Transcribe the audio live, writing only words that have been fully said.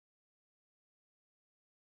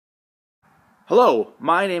Hello,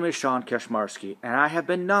 my name is Sean Keshmarsky, and I have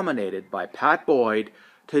been nominated by Pat Boyd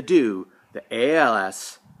to do the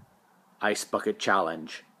ALS Ice Bucket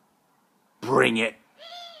Challenge. Bring it!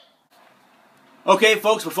 Okay,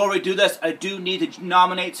 folks, before we do this, I do need to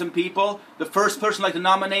nominate some people. The first person I'd like to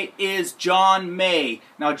nominate is John May.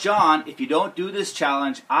 Now, John, if you don't do this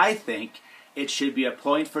challenge, I think it should be a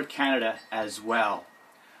point for Canada as well.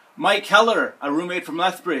 Mike Heller, a roommate from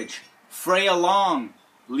Lethbridge. Freya Long.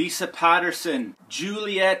 Lisa Patterson,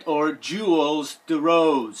 Juliet or Jules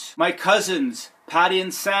DeRose, my cousins, Patty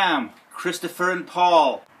and Sam, Christopher and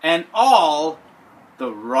Paul, and all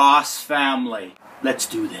the Ross family. Let's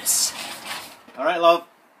do this. All right, love?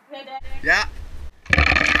 Yeah.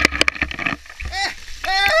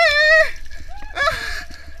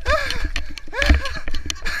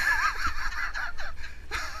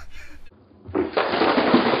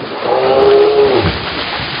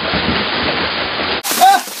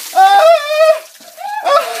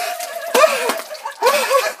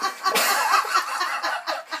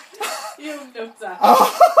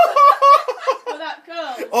 Was that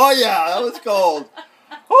cold? Oh yeah, that was cold.